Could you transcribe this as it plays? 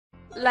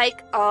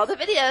Like all the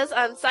videos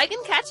on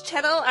SaiganCat's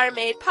channel are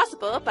made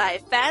possible by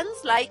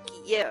fans like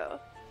you.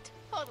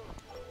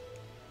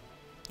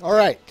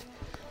 Alright.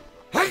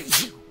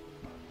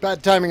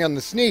 Bad timing on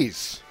the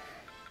sneeze.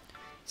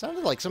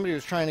 Sounded like somebody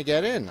was trying to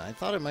get in. I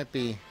thought it might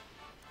be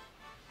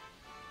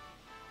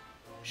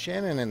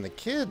Shannon and the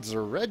kids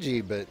or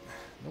Reggie, but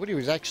nobody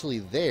was actually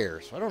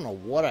there, so I don't know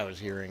what I was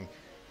hearing.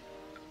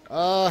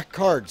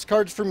 Cards.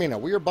 Cards for Mina.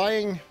 We are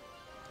buying...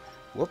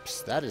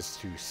 Whoops, that is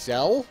to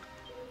sell.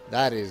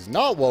 That is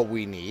not what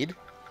we need.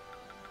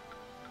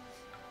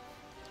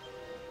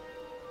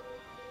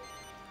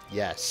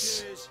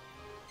 Yes. Cheers.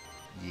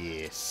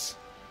 Yes.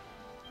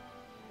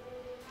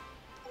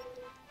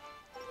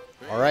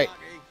 Alright.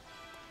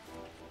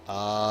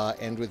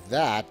 And with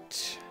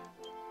that...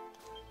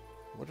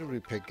 What did we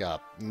pick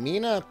up?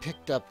 Mina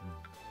picked up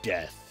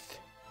death.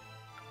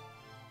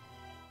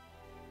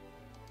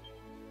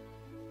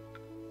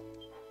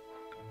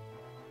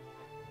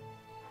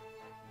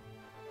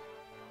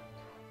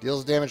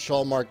 Deals damage to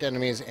all marked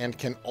enemies and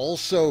can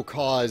also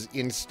cause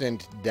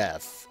instant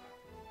death.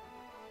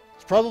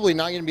 It's probably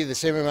not going to be the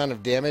same amount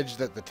of damage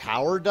that the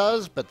tower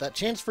does, but that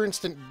chance for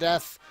instant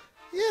death,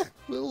 yeah,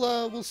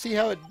 we'll see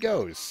how it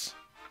goes.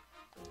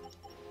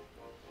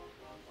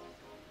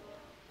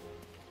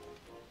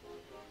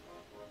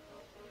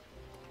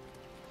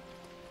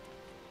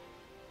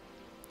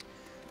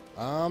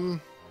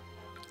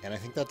 And I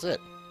think that's it.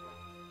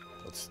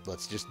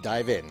 Let's just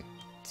dive in.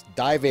 Let's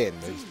dive in.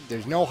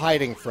 There's no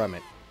hiding from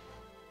it.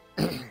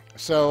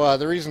 So,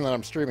 the reason that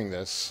I'm streaming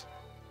this,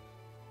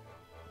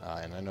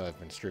 and I know I've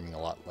been streaming a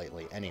lot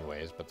lately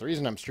anyways, but the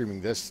reason I'm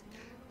streaming this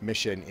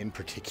mission in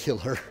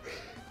particular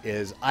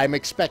is I'm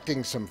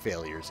expecting some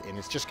failures, and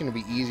it's just going to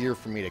be easier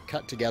for me to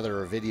cut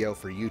together a video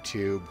for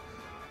YouTube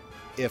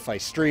if I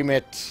stream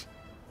it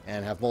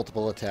and have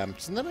multiple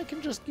attempts, and then I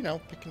can just, you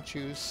know, pick and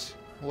choose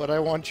what I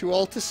want you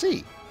all to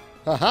see.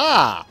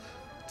 Haha!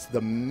 It's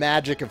the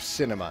magic of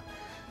cinema.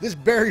 This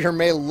barrier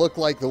may look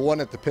like the one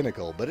at the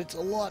pinnacle, but it's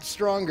a lot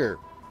stronger.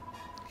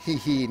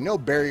 Hee, no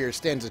barrier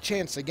stands a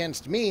chance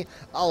against me.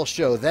 I'll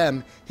show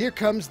them. Here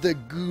comes the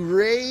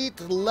great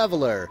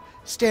leveler.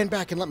 Stand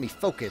back and let me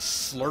focus,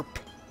 slurp.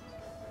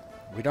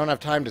 We don't have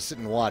time to sit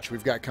and watch.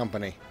 We've got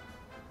company.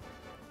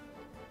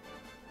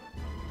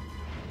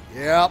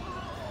 Yep.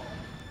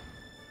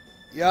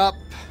 Yep.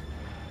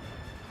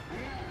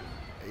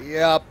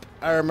 Yep.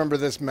 I remember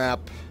this map.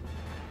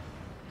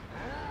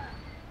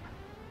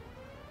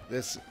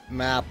 This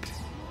map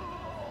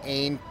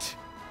ain't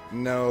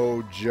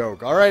no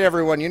joke. Alright,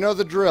 everyone, you know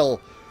the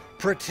drill.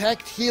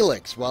 Protect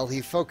Helix while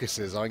he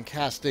focuses on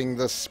casting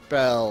the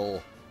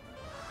spell.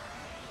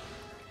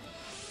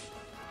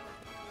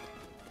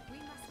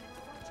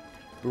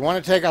 We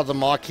want to take out the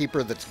Maw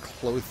Keeper that's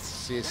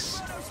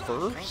closest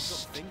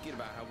first,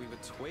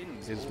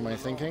 is my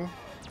thinking.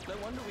 No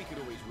wonder we could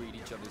always read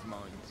each other's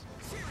minds.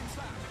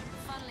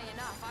 Funnily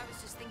enough, I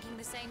was just thinking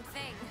the same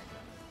thing.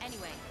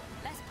 Anyway,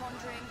 less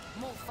pondering,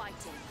 more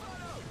fighting.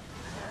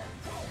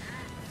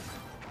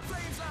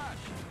 Flame slash!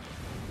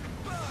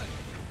 Burn!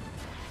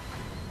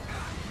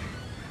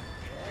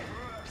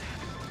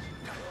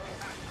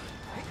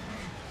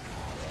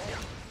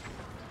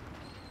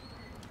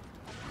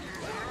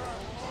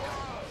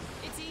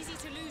 It's easy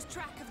to lose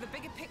track of the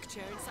bigger picture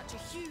in such a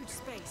huge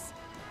space.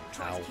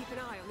 Try to keep an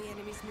eye on the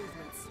enemy's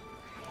movements.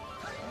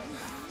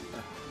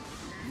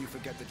 You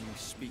forget that you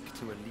speak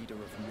to a leader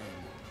of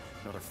men,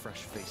 not a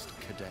fresh-faced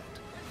cadet.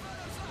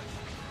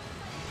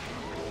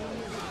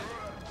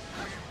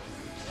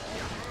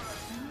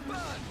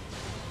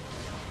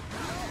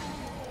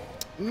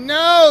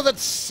 No, that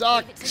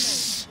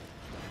sucks.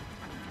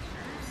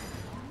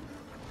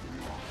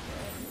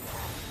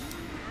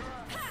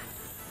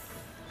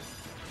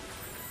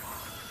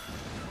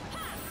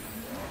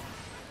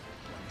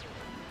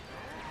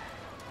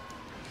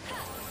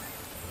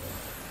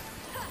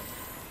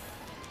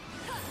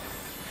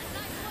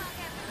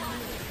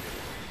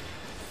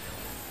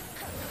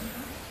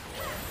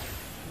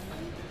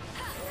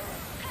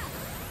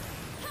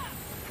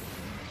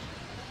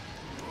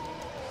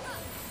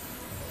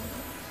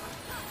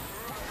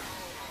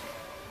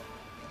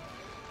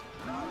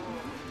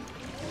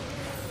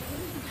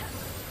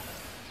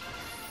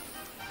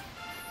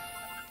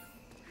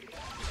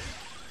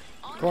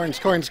 Coins,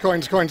 coins,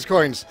 coins, coins,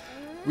 coins.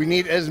 We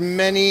need as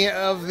many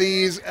of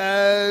these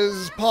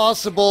as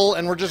possible,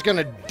 and we're just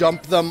gonna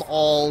dump them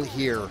all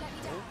here. Don't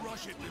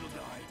rush it, little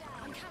guy.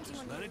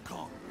 Just let it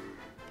come.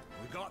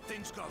 We got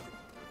things covered.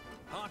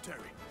 Huh, Terry?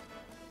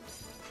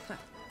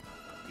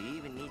 Do you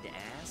even need to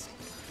ask?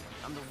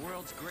 I'm the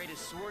world's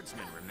greatest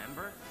swordsman,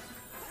 remember?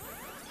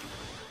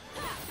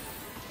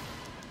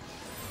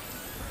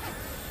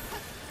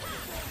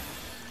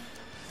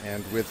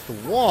 And with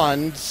the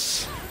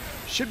wands,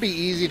 should be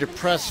easy to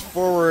press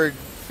forward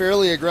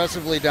fairly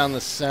aggressively down the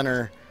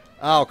center.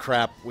 Oh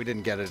crap, we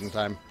didn't get it in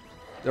time.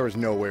 There was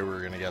no way we were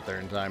going to get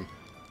there in time.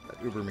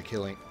 That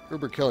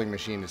Uber killing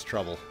machine is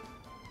trouble.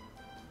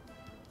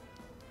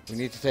 We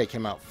need to take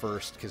him out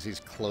first because he's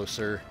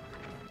closer.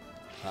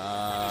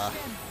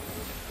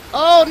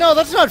 Oh, no,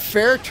 that's not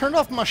fair. Turn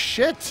off my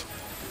shit.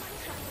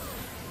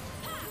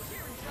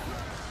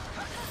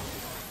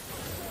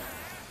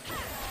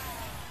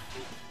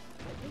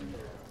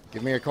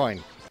 Give me a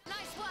coin.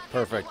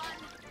 Perfect.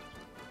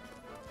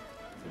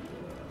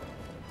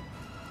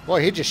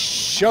 Boy, he just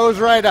shows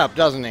right up,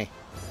 doesn't he?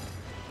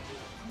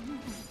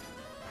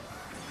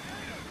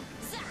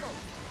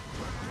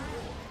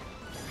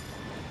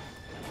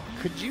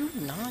 Could you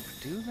not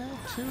do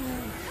that to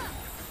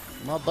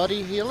my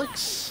buddy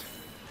Helix?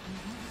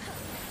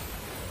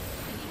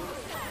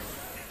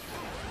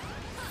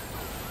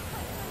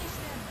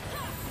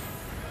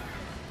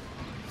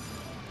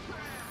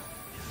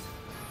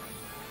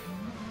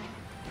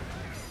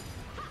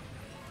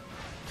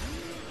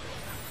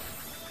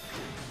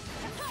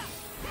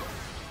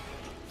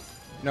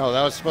 No,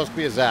 that was supposed to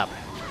be a zap.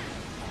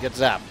 Get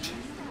zapped.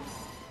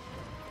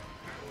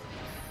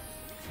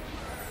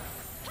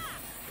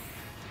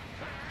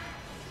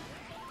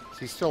 Is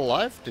he still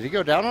alive? Did he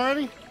go down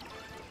already?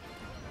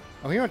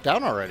 Oh, he went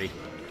down already.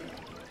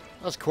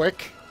 That was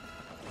quick.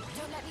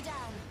 Don't let me down.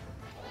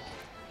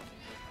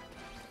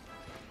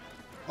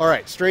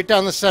 Alright, straight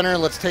down the center.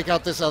 Let's take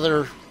out this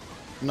other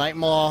Night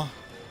Maw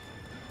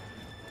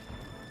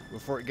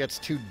before it gets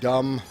too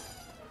dumb.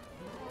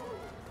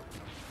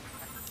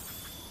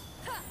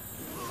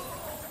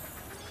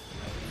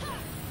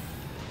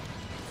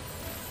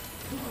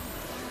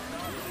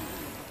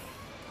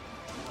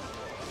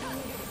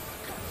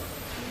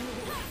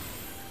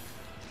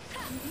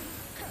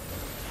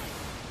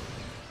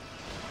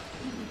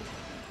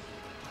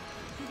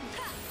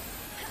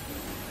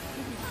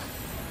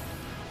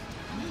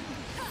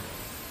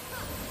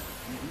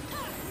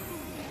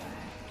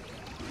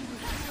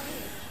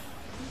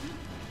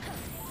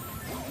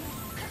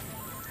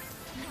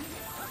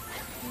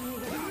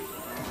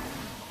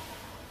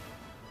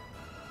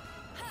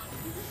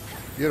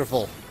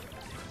 Beautiful.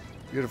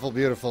 Beautiful,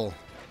 beautiful.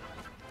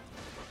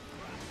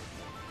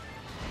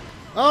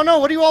 Oh no,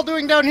 what are you all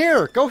doing down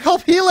here? Go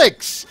help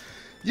Helix!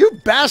 You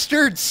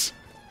bastards!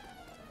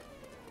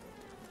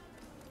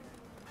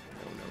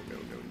 No, no,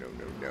 no, no,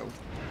 no, no,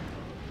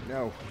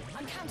 no. No.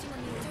 I'm counting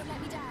on you. Don't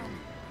let me down.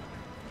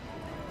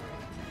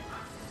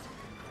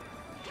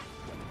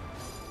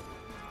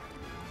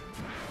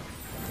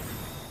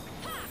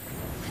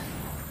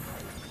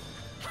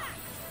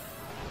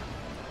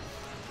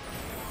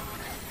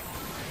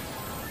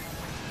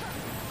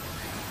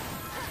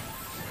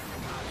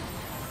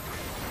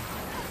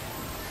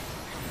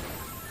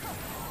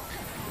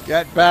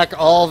 Get back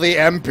all the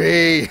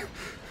MP!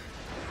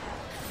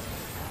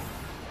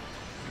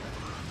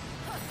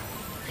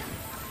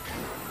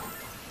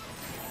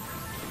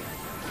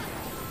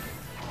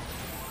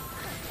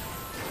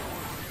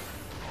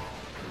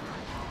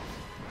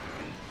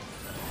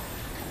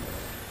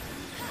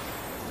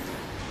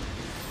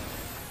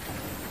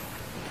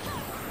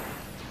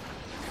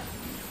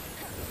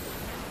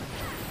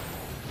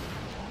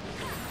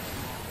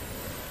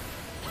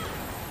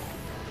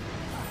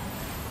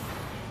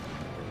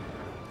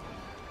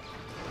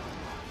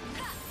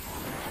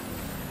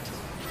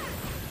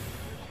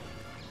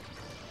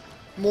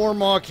 More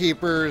Maw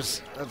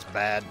Keepers. That's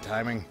bad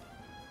timing.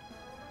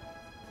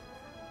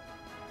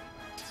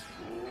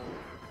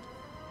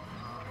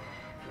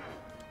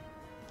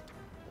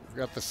 We've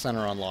got the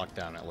center on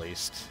lockdown at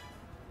least.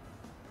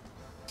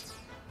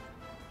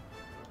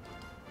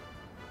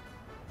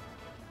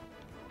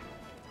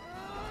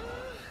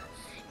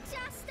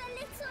 Just a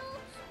little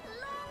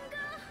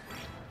longer.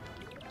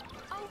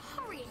 Oh,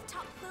 hurry it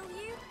up, will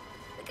you?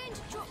 We're going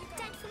to drop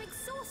dead from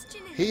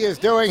exhaustion. He is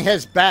doing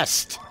his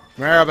best,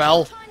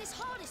 Maribel. Trying his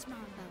hardest, Maribel.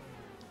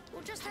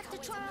 We'll just have to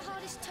try our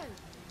hardest too.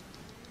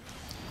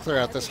 Clear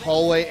out this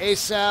hallway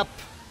ASAP.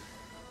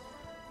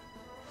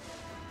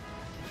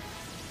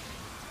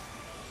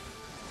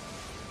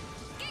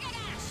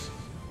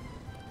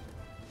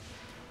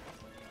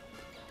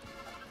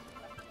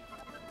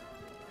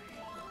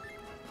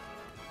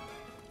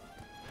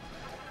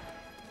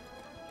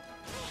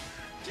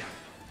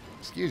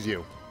 Excuse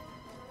you.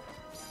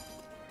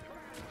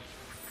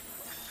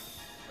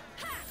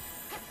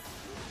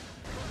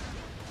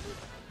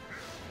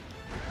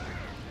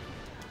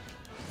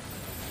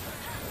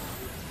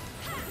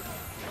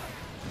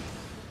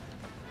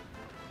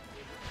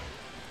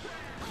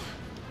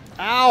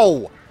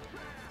 Ow!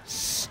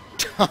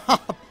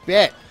 Stop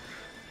it!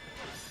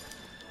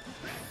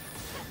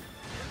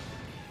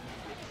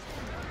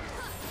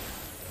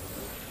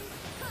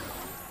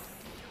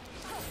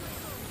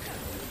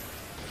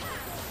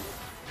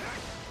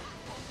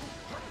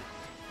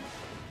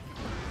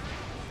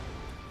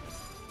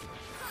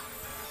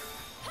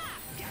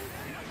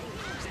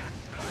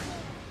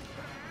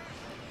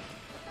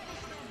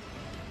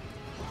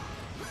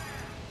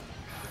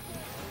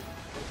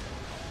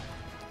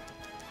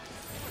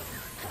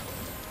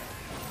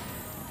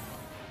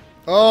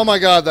 Oh my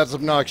god, that's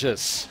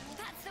obnoxious.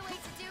 That's the way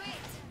to do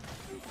it.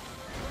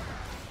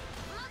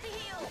 Mother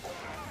heel.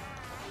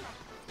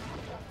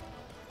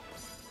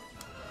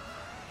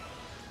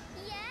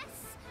 Yes,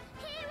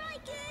 here I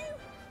go.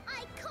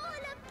 I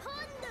call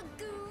upon the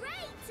great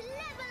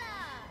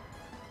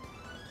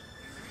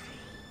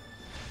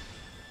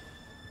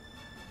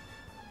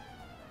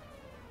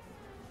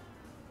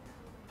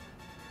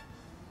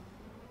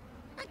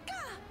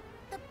Aga!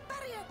 The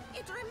barrier,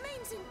 it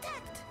remains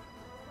intact.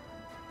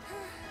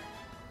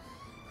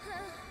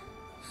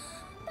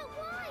 But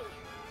why?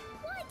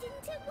 Why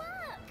didn't it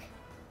work?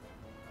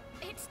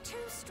 It's too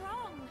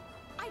strong.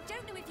 I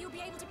don't know if you'll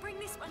be able to bring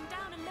this one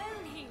down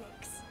alone,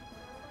 Helix.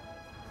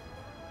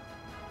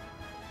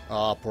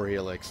 Ah, poor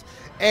Helix.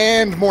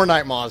 And more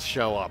Night Maws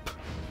show up.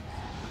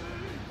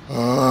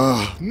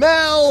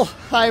 Mel!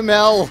 Hi,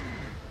 Mel.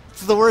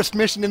 It's the worst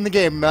mission in the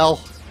game, Mel.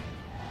 So,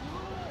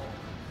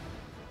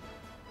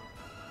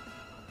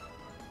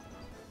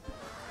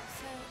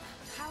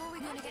 how are we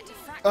going to get to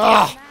Fractal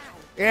Ah!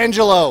 now?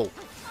 Angelo!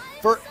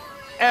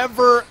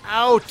 Forever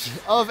out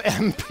of MP!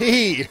 I couldn't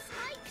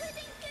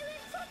do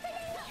it properly.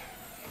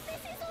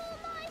 This is all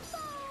my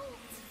fault.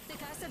 The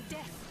curse of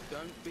death.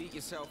 Don't beat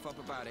yourself up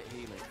about it,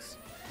 Helix.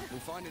 We'll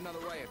find another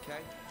way,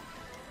 okay?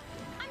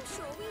 I'm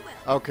sure we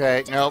will.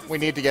 Okay, nope, we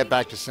need to get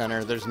back to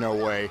center. There's no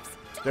way.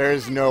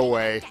 There's no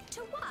way. Get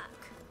to work.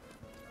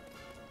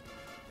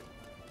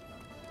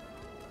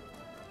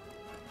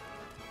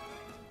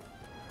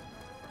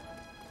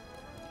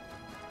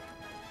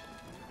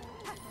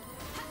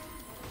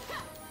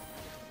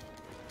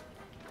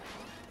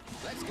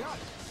 Let's go!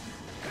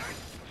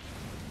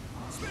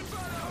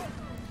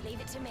 Leave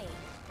it to me.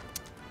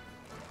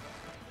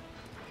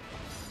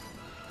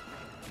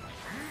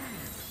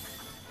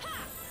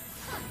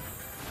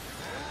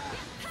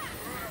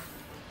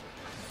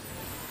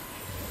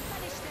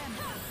 Punish them.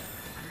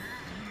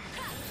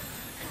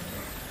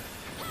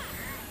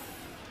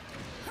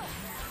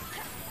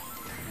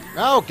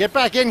 No, get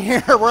back in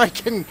here where I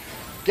can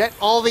get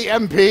all the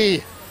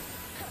MP.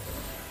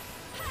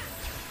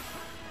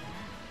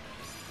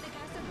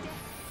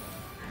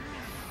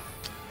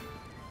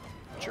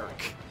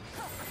 Jerk.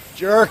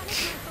 Jerk.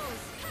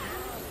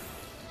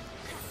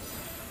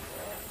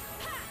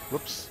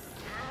 Whoops.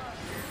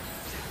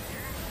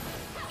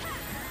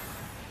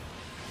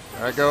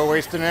 There I go,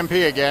 wasting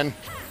MP again.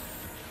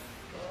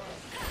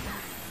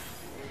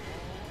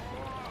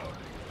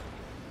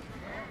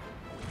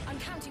 I'm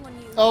counting on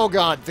you. Oh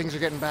god, things are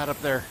getting bad up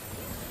there.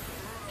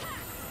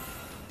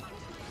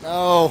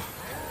 No.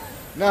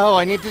 No,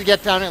 I need to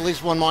get down at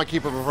least one Maw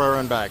Keeper before I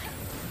run back.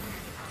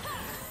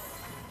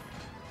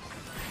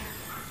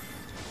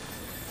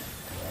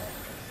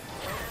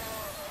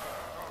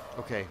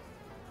 Okay.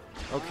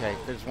 Okay,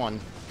 there's one.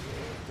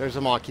 There's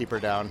a Maw Keeper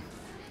down.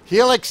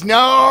 Helix,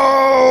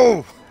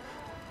 no!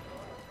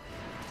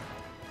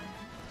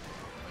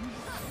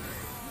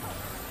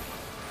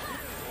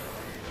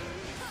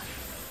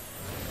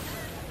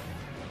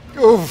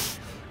 Oof.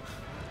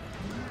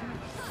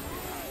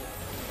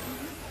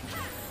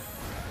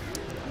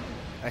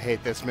 I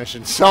hate this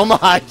mission so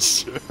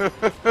much.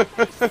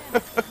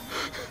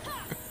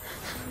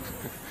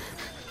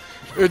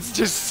 It's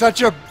just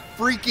such a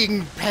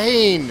freaking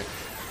pain.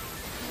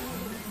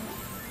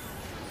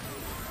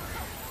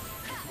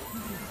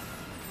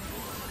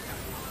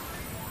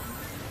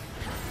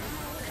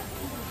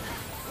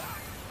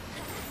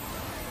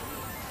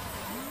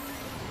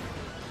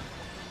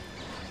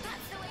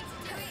 That's the way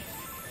to do it.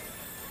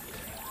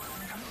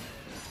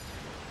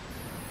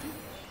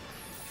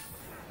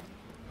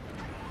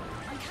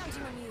 I'm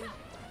counting on you.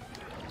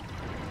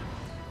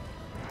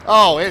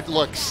 Oh, it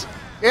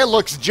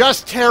looks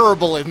just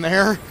terrible in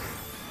there.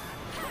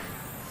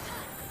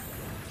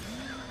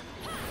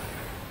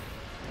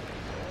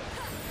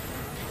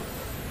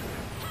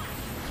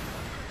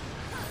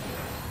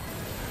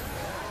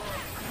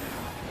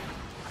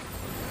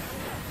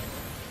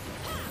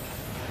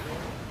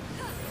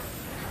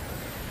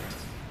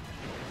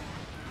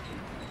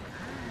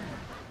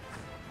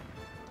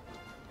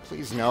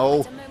 Please no.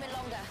 It's a moment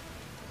longer.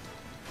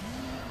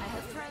 I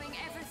hope throwing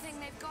everything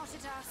they've got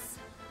at us.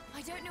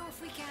 I don't know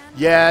if we can.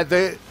 Yeah,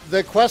 the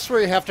quests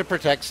where you have to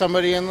protect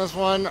somebody in this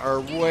one are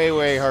way,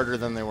 way harder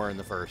than they were in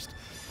the first.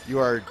 You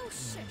are Oh,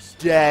 shush.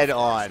 dead It's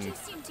on. too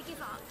soon to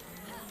give up.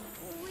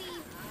 We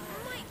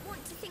might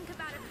want to think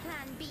about a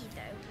plan B,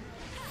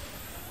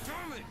 though.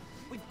 Damn it!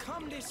 We've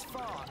come this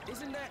far.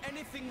 Isn't there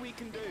anything we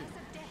can do?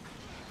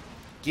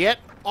 Get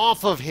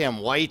off of him,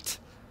 White.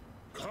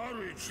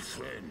 Courage,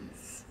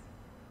 friends.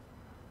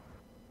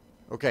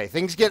 Okay,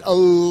 things get a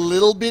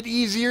little bit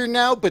easier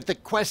now, but the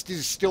quest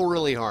is still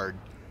really hard.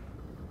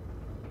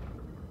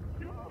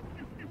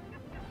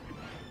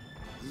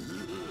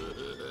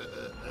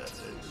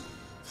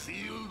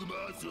 Field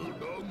Marshal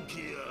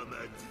Bonkia,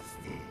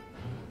 Majesty.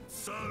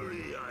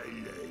 Sorry I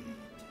late.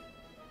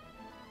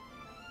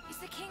 It's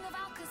the King of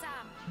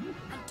Alakazam.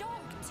 And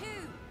Donk,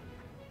 too.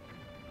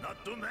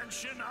 Not to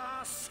mention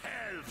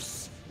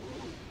ourselves.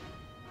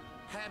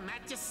 Her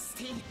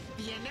Majesty,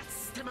 the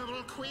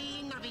inestimable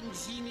Queen of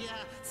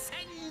Ingenia,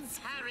 sends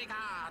her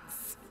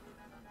regards.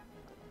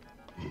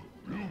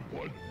 You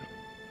one,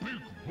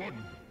 big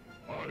one.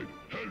 I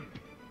help.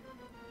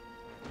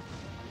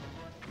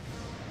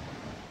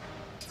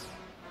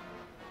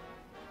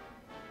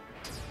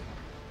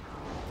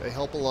 They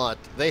help a lot.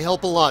 They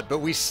help a lot, but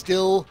we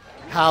still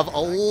have a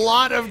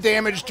lot of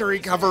damage to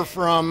recover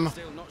from.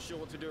 Still not sure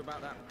what to do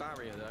about that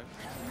barrier,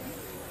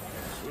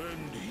 though.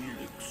 Friend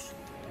Helix,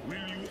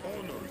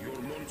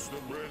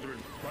 the brethren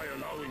by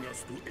allowing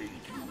us to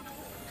aid you.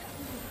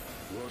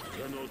 What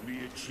cannot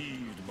be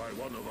achieved by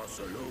one of us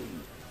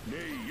alone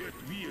may yet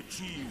be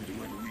achieved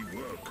when we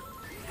work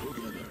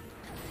together.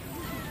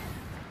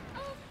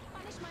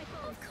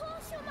 Of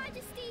course, Your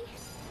Majesty.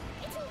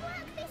 It'll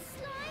work this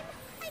slime.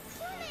 I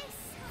promise.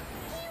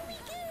 Here we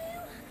go.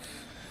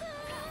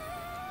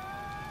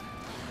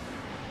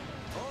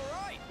 All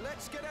right,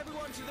 let's get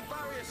everyone to the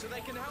barrier so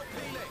they can help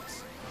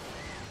Felix.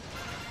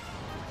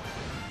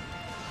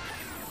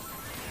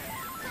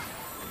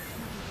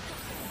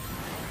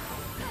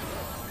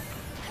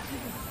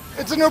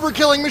 It's an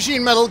uber-killing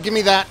machine metal. Give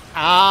me that.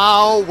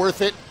 Ow,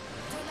 worth it.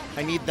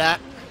 I need that.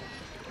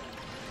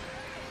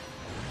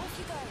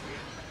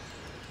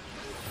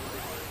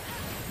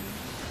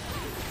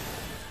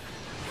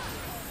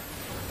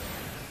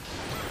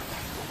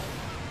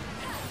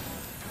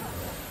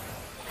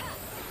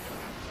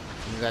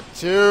 Give me that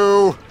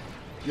too.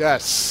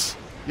 Yes.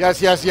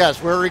 Yes, yes,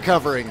 yes. We're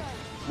recovering.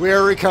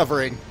 We're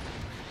recovering.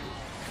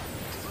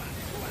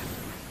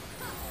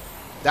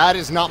 That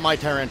is not my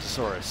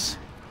Tyrannosaurus.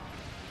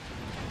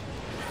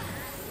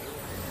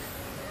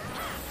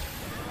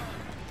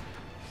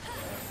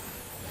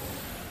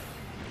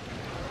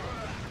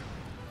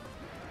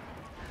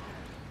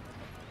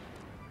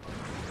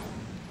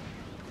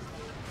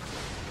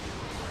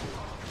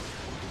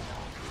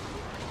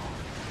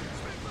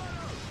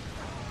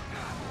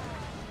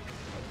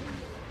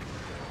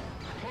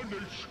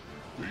 Punish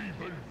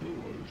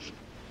evildoers.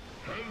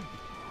 Help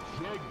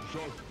friends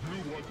of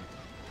new one.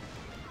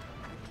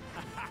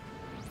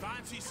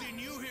 Fancy seeing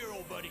you here,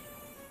 old buddy.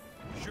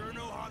 Sure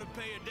know how to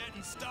pay a debt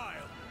in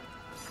style.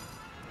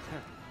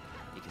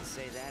 You can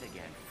say that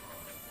again.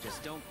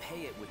 Just don't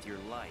pay it with your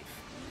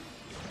life.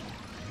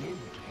 Won't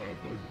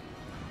happen.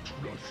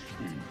 Trust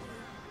me.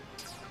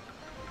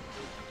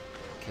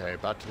 Okay,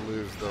 about to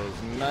lose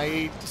those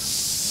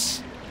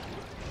knights.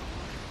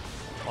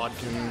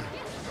 Bodkin.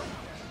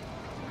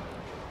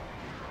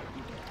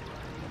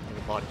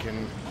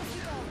 Bodkin.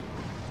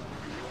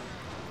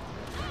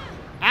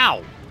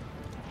 Ow!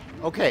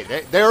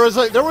 Okay, there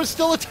was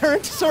still a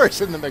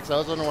Tyrannosaurus in the mix I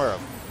was unaware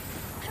of.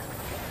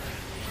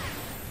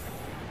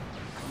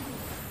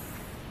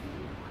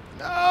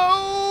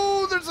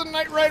 No! There's a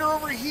Knight Rider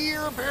over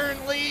here,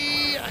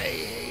 apparently. I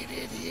hate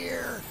it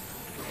here.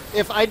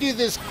 If I do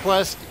this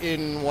quest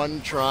in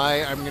one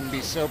try, I'm going to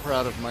be so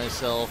proud of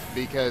myself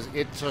because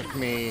it took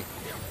me...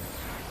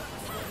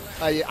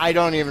 I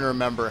don't even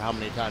remember how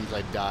many times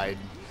I died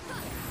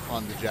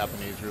on the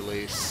Japanese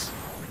release.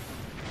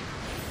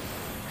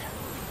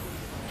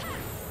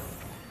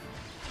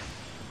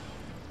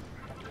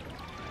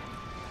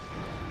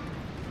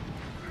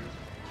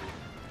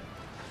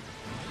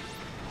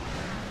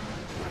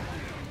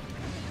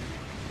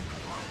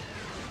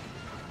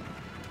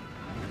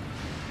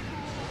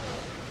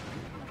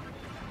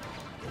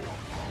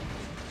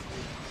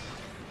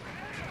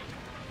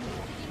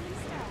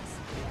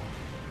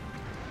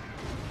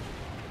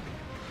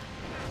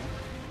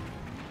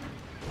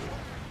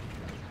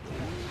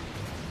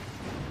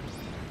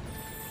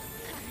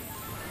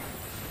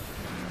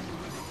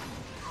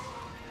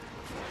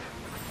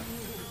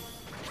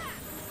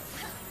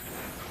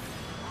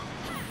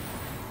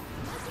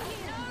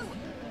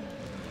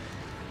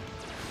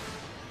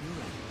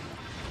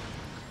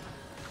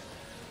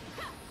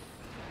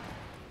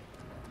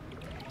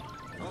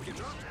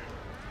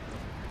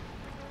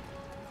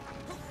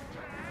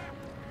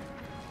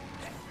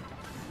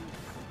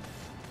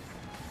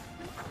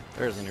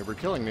 There's an uber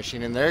killing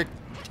machine in there.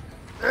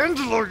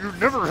 Angelo, you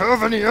never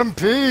have any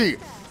MP!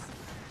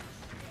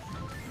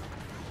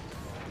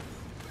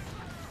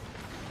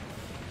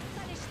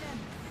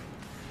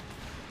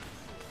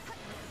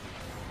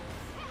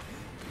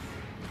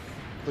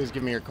 Please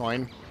give me your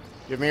coin.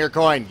 Give me your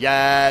coin.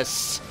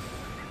 Yes!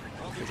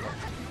 Off you drop.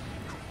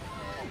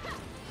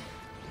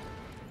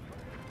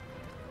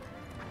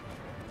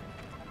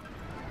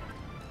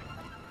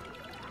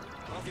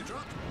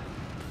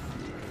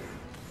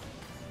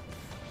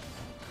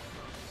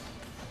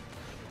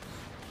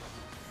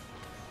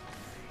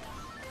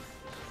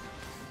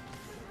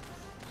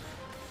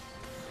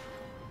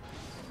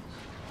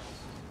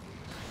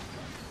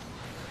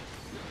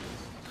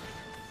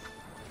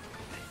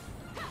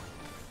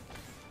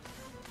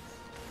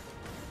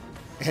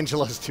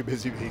 Angela's too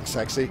busy being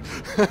sexy.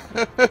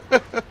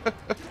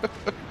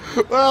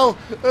 Well,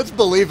 that's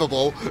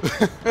believable.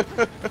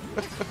 As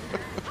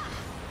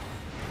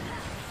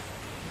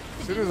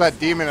soon as that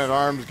demon at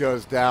arms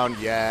goes down,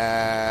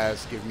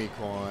 yes, give me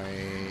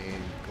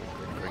coin.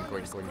 Coin,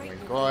 coin, coin, coin,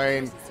 coin,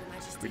 coin.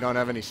 We don't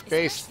have any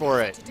space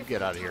for it. You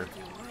get out of here.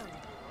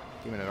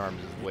 Demon at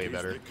arms is way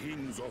better. It is the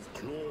kings of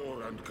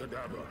Chlor and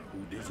Cadaver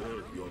who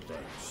deserve your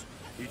thanks.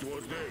 It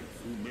was they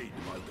who made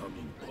my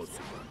coming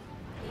possible.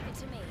 Leave it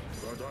to me.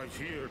 But I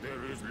fear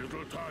there is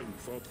little time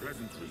for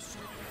pleasantries.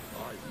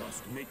 I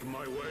must make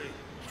my way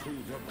to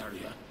the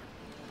barrier.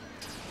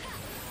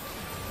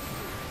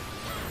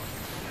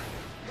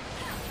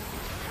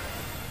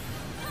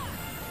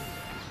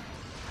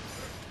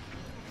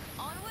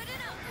 Onward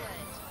and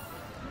upward.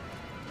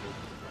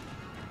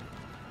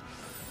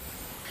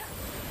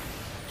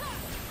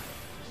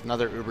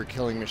 Another uber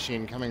killing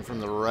machine coming from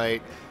the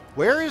right.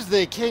 Where is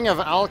the King of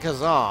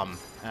Alakazam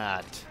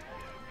at?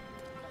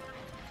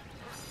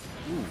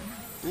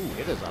 Ooh,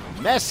 it is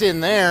a mess in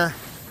there.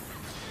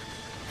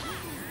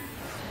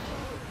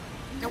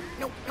 Nope,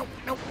 nope, nope,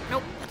 nope,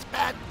 nope. That's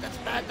bad, that's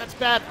bad, that's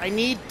bad. I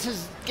need to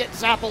get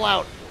Zapple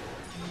out.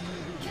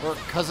 Or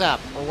Kazap,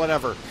 or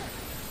whatever.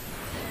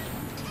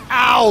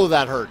 Ow,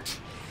 that hurt.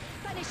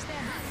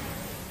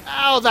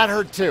 Ow, that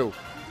hurt too.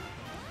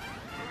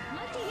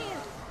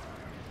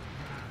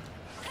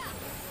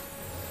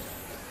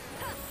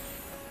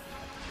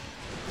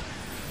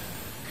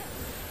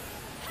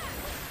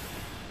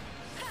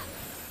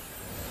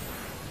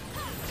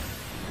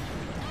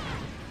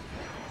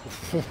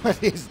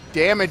 What is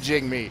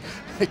damaging me?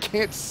 I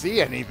can't see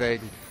anything.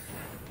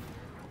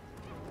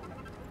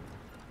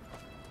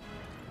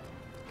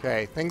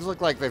 Okay, things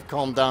look like they've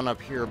calmed down up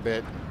here a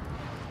bit.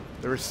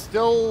 There is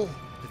still...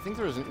 I think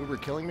there was an uber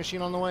killing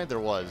machine on the way?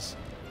 There was.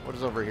 What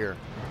is over here?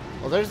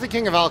 Well, there's the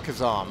King of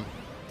Alakazam.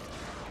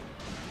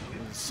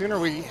 The sooner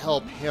we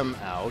help him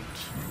out,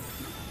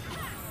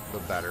 the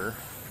better.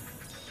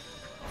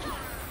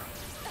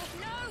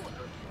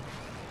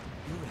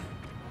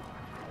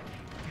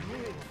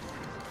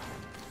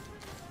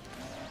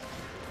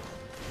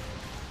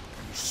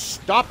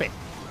 Stop it!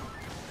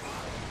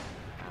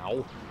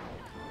 Ow.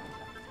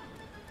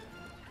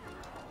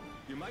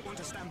 You might want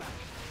to stand back.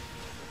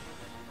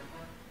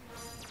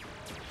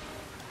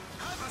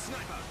 Have a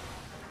sniper!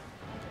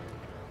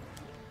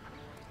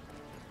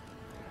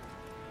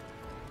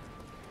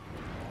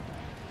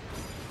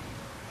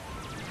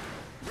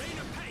 Rain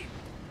of pain!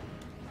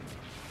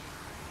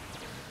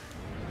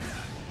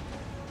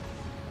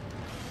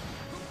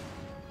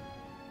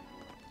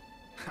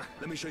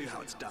 Let me show you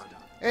how it's done.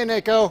 Hey,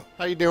 Nico.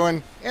 How you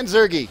doing? And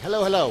Zergy.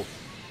 Hello, hello.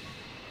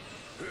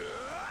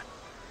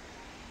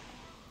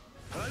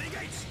 Early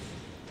gates!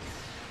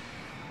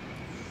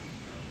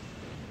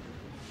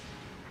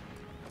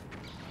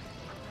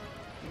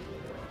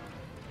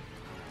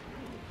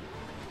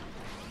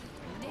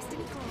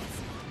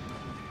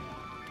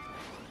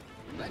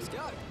 Let's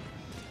go.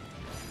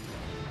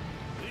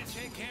 We'll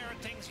take care of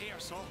things here,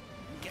 so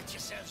get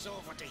yourselves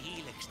over to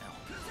Helix now.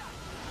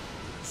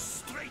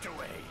 Straight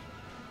away.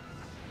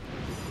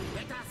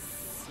 Let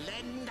us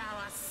lend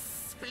our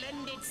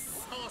splendid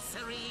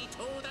sorcery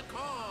to the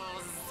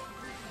cause.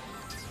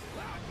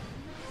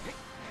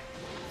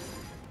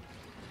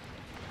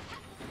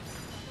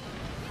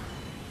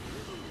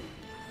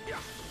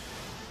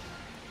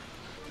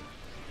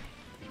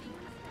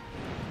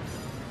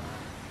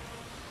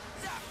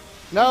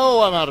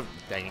 No, I'm out of...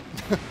 Dang it.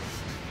 I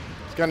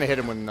was gonna hit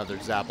him with another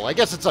Zapple. I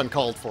guess it's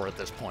uncalled for at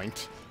this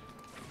point.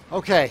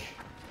 Okay.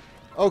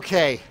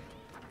 Okay.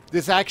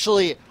 This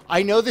actually...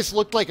 I know this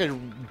looked like a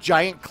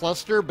giant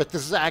cluster, but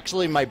this is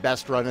actually my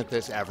best run at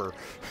this ever.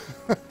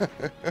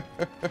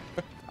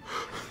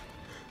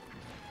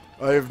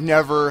 I've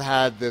never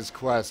had this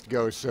quest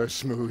go so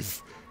smooth.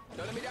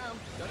 Don't let me down.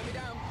 Don't let me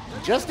down.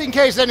 Just in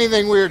case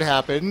anything weird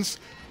happens,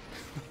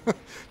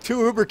 2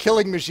 uber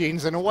killing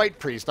machines and a white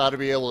priest ought to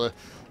be able to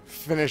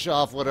finish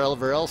off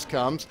whatever else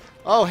comes.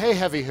 Oh, hey,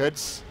 Heavy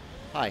Hoods.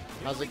 Hi,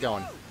 how's it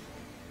going?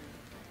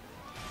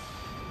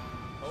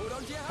 Hold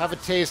on to your Have a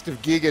taste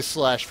of Giga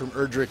Slash from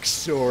Erdrick's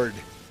sword.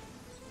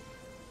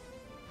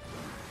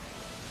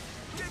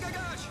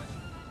 Giga-gash!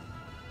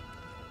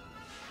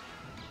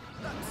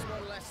 That's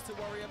one less to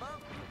worry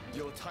about.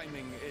 Your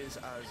timing is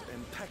as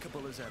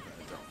impeccable as ever,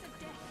 Doc.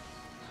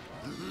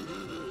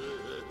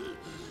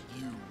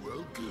 You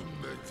welcome,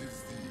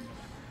 Majesty.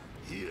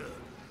 Here,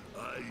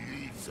 I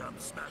leave some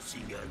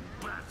smashing and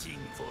batting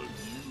for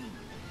you.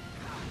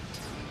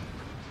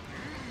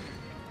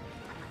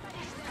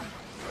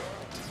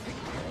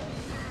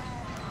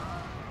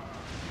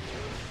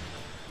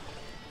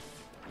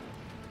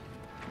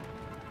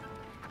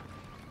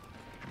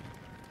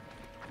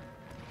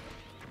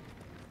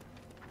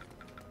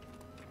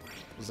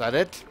 Was that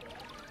it?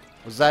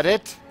 Was that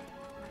it?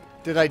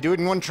 Did I do it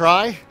in one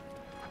try?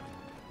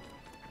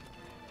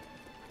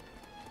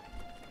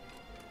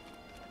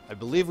 I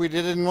believe we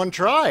did it in one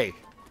try.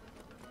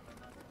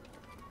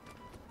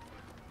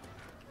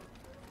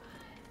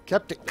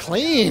 Kept it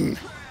clean.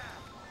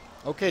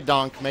 Okay,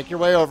 Donk, make your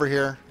way over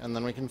here, and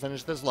then we can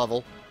finish this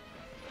level.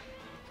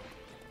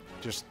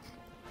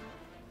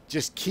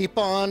 Just keep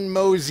on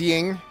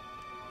moseying.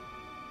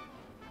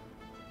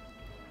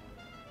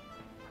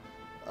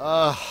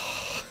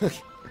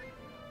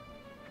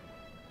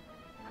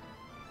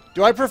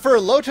 Do I prefer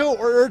Loto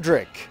or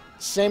Erdrick?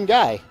 Same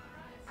guy.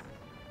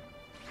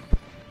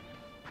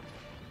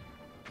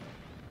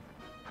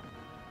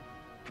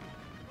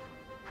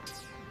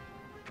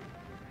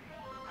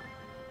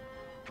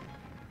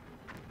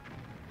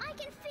 I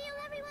can feel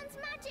everyone's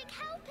magic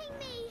helping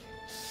me.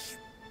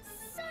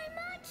 So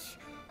much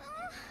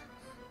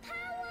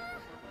power.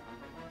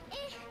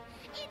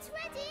 It's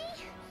ready.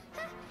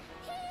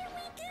 Here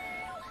we go.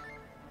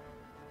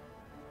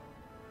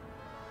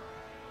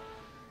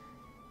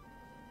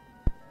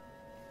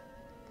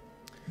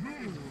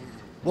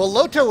 Well,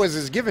 Loto was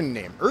his given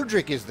name.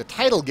 Erdrick is the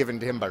title given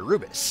to him by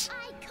Rubus.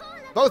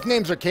 Both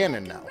names are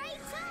canon now.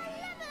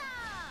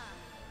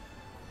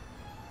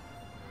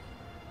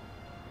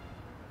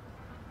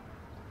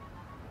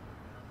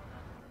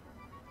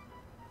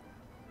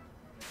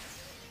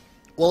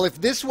 Well,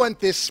 if this went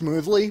this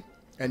smoothly,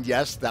 and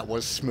yes, that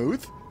was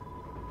smooth.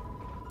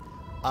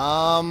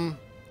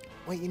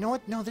 Wait, you know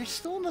what? No, there's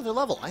still another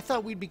level. I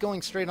thought we'd be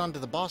going straight on to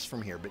the boss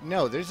from here, but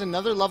no, there's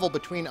another level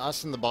between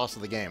us and the boss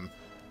of the game.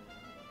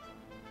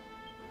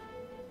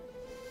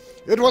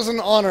 It was an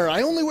honor.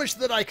 I only wish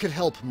that I could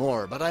help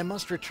more, but I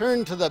must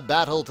return to the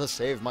battle to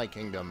save my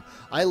kingdom.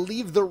 I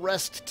leave the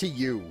rest to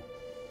you.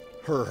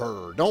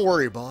 Her. Don't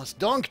worry, boss.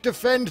 Donk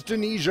defend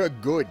Tunisia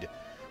good.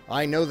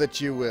 I know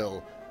that you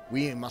will.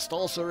 We must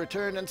also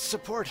return and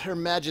support Her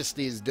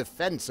Majesty's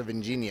defense of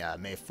Ingenia.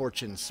 May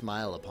fortune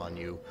smile upon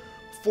you.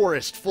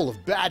 Forest full of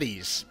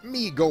baddies.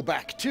 Me go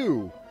back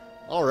too.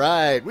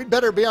 Alright, we'd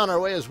better be on our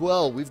way as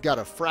well. We've got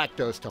a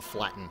Fractos to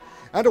flatten.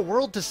 And a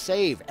world to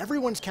save.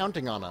 Everyone's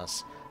counting on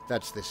us.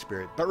 That's the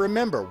spirit. But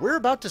remember, we're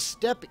about to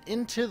step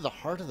into the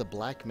heart of the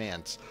Black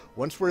Manse.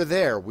 Once we're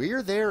there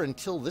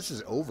until this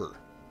is over.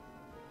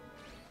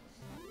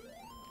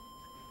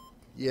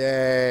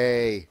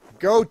 Yay.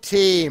 Go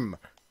team!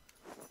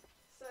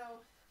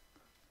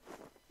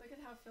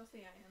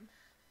 Filthy I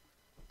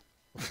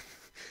am.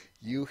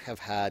 You have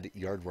had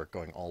yard work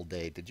going all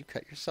day. Did you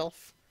cut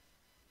yourself?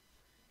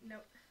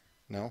 Nope.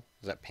 No?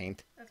 Is that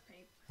paint? That's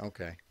paint.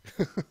 Okay.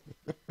 So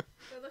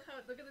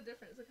look at the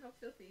difference. Look how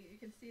filthy. You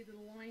can see the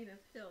line of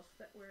filth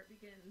where it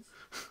begins.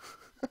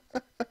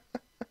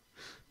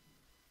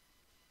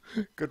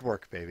 Good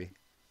work, baby.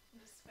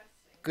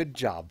 Disgusting. Good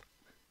job.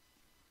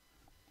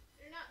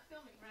 You're not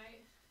filming,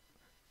 right?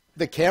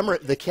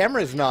 The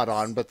camera is not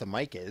on, but the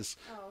mic is.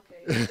 Oh,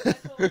 okay. I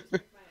totally just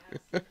kicked my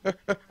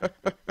ass.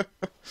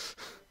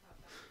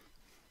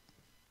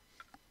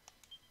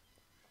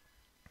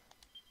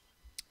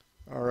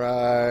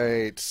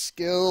 Alright,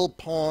 skill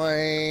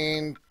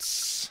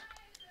points.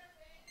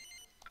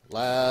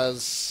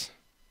 Laz.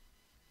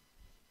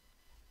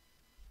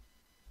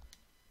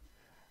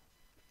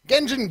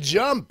 Genjin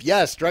Jump!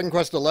 Yes, Dragon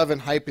Quest XI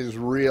hype is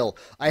real.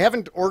 I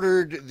haven't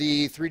ordered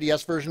the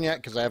 3DS version yet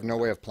because I have no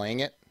way of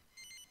playing it.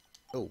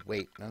 Oh,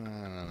 wait. No.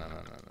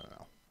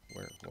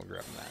 We'll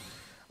grab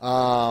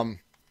that.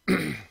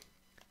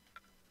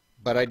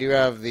 But I do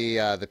have the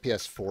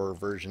PS4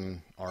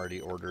 version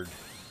already ordered.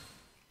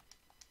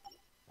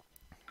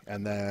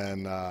 And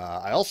then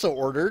I also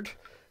ordered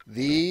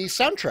the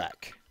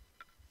soundtrack.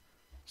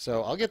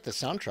 So I'll get the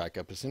soundtrack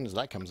up as soon as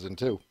that comes in,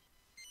 too.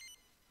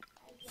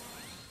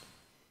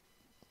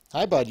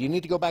 Hi, bud. You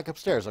need to go back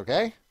upstairs,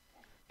 okay? Did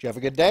you have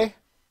a good day?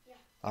 Yeah.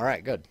 All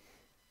right, good.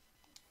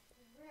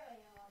 Really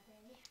all day.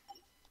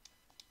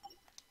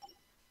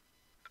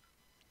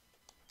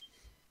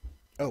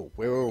 Oh,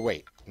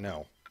 wait.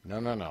 No.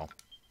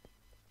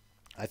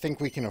 I think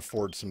we can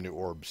afford some new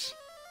orbs.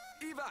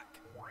 Evac!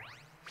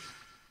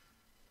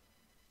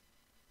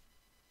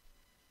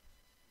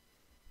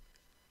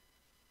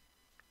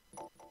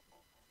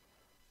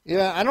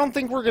 Yeah, I don't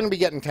think we're going to be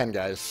getting 10,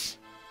 guys.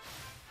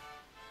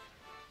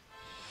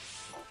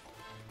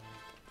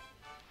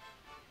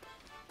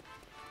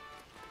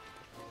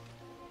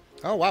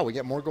 Oh, wow, we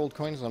get more gold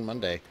coins on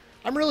Monday.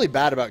 I'm really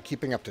bad about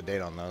keeping up to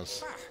date on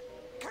those.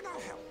 Can I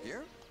help you?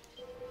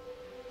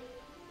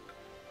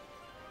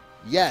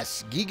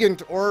 Yes,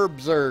 Gigant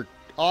orbs are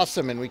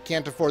awesome, and we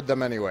can't afford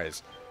them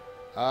anyways.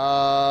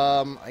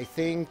 I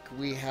think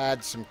we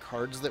had some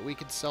cards that we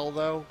could sell,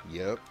 though.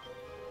 Yep.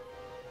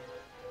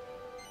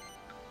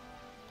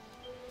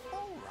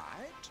 All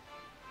right.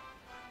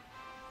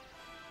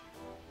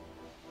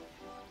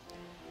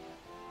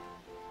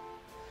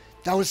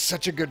 That was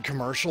such a good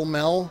commercial,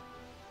 Mel.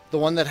 The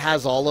one that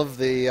has all of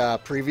the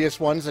previous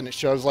ones, and it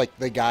shows, like,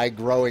 the guy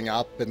growing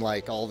up and,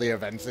 like, all the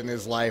events in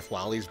his life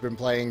while he's been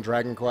playing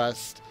Dragon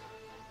Quest.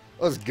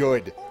 It was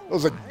good. It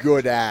was a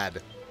good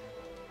ad.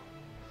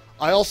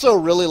 I also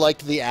really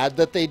liked the ad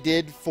that they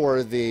did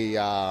for the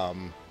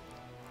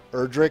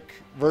Erdrick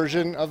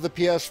version of the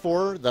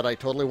PS4 that I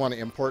totally want to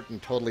import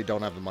and totally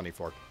don't have the money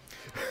for.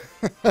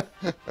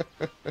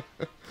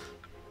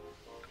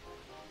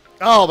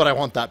 Oh, but I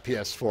want that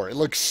PS4. It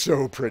looks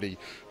so pretty.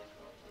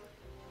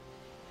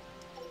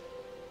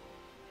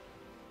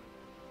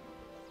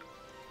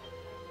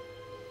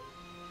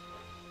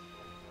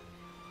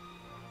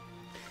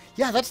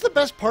 Yeah, that's the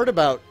best part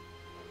about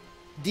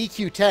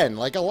DQ10.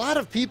 Like, a lot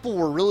of people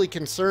were really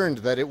concerned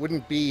that it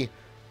wouldn't be,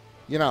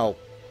 you know,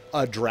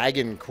 a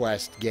Dragon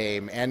Quest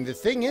game. And the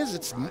thing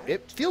is,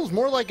 it feels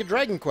more like a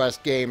Dragon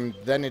Quest game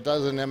than it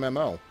does an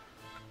MMO.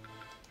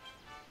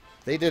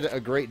 They did a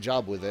great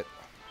job with it.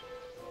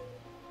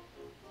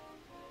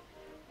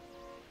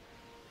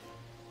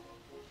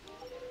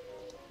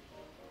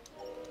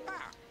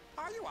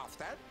 Are you off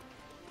then?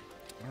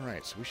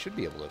 Alright, so we should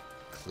be able to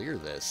clear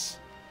this.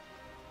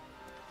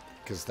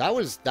 Because that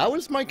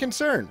was my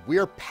concern. We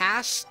are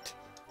past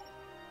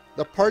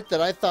the part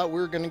that I thought we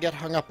were going to get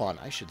hung up on.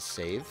 I should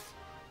save.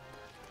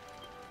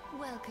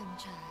 Welcome,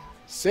 child.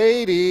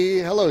 Sadie!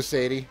 Hello,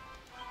 Sadie.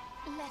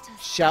 Let us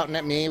Shouting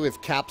at me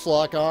with caps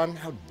lock on?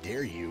 How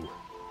dare you?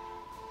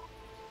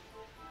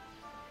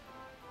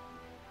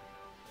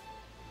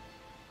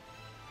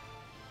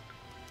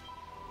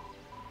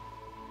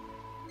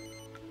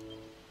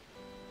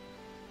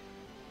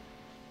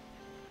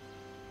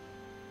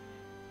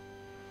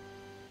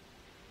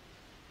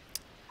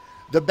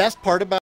 The best part about